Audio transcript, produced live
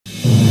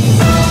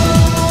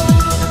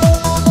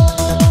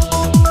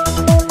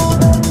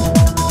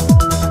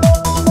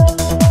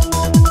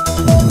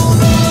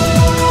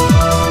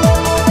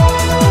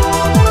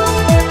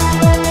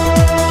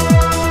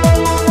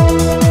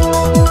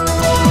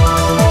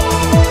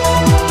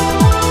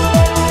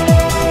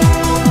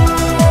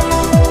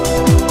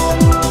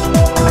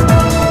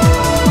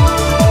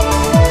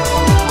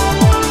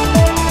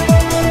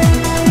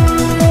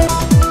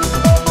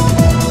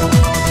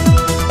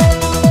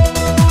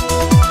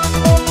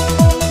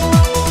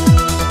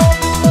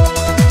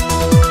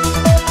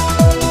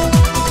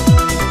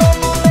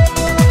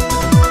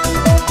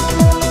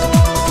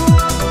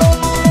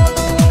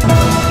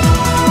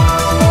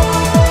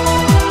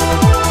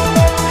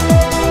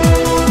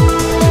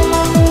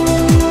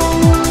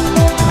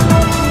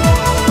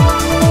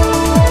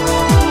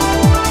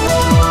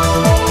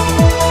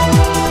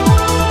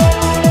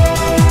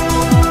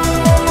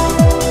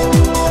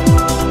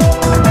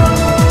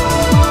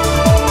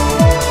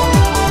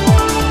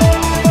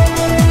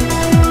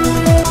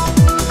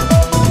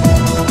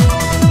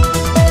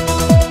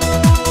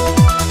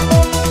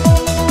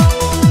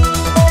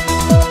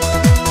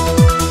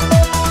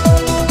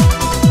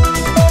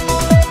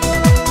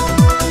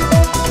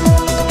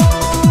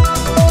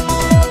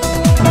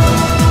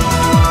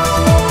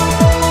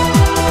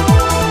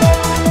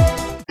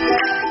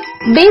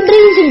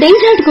बेब्रीज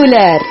dessert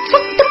cooler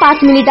फक्त 5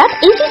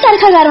 मिनिटात AC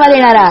सारखा गारवा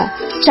देणारा,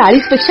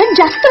 40 पेक्षा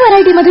जास्त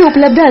व्हरायटी मध्ये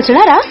उपलब्ध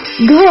असणारा,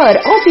 घर,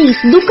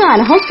 ऑफिस,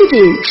 दुकान,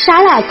 हॉस्पिटल,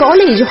 शाळा,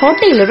 कॉलेज,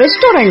 हॉटेल,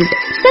 रेस्टॉरंट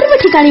सर्व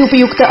ठिकाणी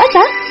उपयुक्त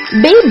असा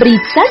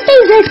बेब्रीजचा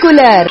डेझर्ट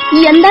कूलर.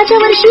 यंदाच्या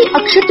वर्षी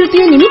अक्षय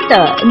तृतीये निमित्त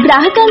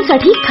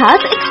ग्राहकांसाठी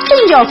खास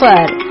एक्सचेंज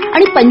ऑफर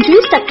आणि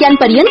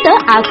 25%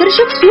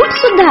 आकर्षक सूट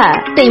सुद्धा.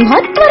 तेव्हा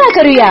त्वरा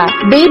करूया,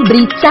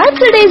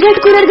 बेब्रीजचाच डेझर्ट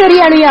कूलर घरी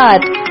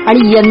आणूयात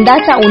आणि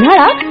यंदाचा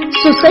उन्हाळा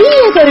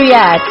सुसह्य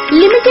करूयात.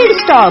 Limited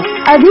stock.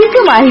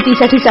 अधिक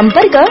माहितीसाठी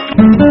संपर्क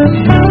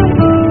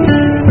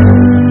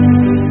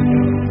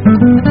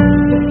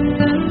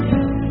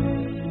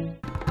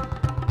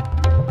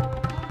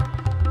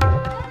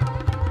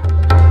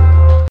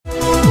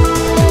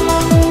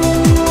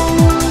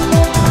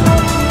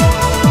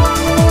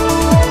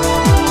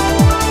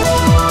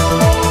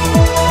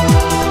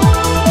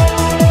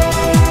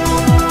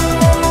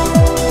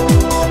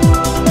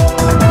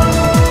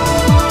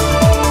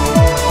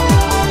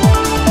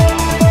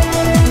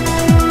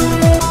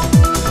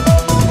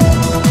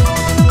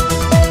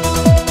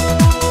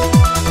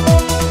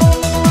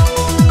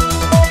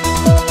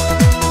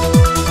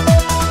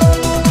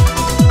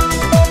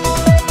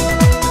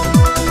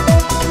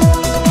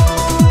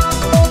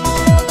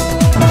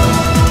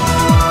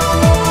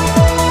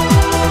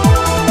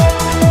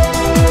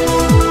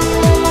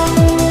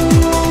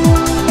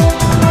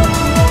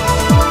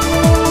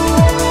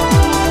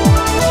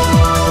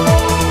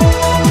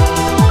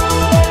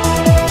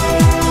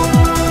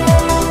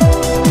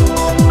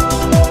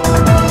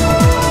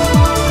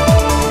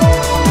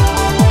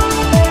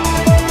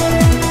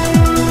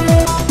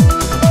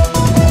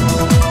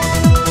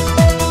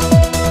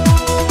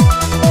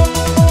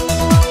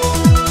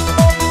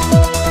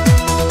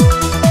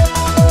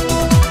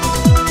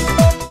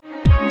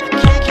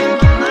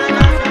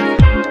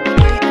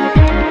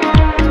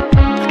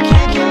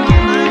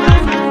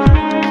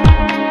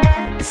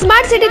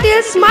सिटीतील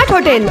स्मार्ट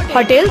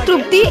हॉटेल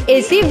तृप्ती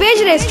एसी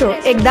वेज रेस्टो.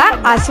 एकदा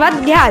आस्वाद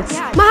घ्याच.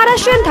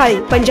 महाराष्ट्रीयन थाळी,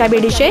 Punjabi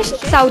dishes,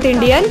 south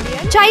Indian,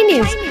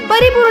 Chinese,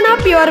 परिपूर्ण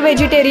प्युअर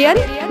व्हेजिटेरियन.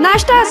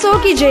 नाश्ता असो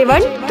की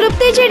जेवण,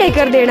 तृप्तीची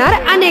ढेकर देणार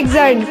अनेक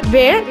जण.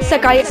 वेळ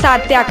सकाळी 7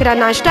 ते 11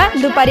 नाश्ता,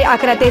 दुपारी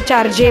 11 ते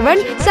 4 जेवण,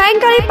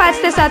 सायंकाळी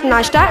 5 ते 7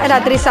 नाश्ता,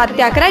 रात्री 7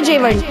 ते 11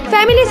 जेवण.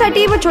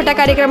 फॅमिलीसाठी व छोट्या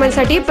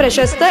कार्यक्रमांसाठी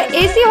प्रशस्त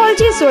एसी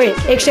हॉलची सोय.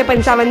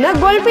 155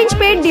 गोल्डफिंच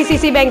पेठ,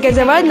 DCC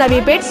बँकेजवळ, नवी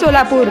पेठ,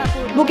 सोलापूर.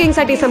 बुकिंग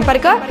साठी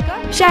संपर्क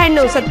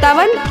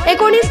 9657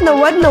 19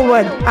 90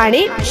 90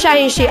 आणि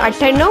 86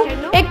 98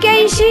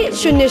 81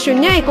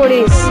 00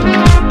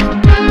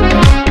 19.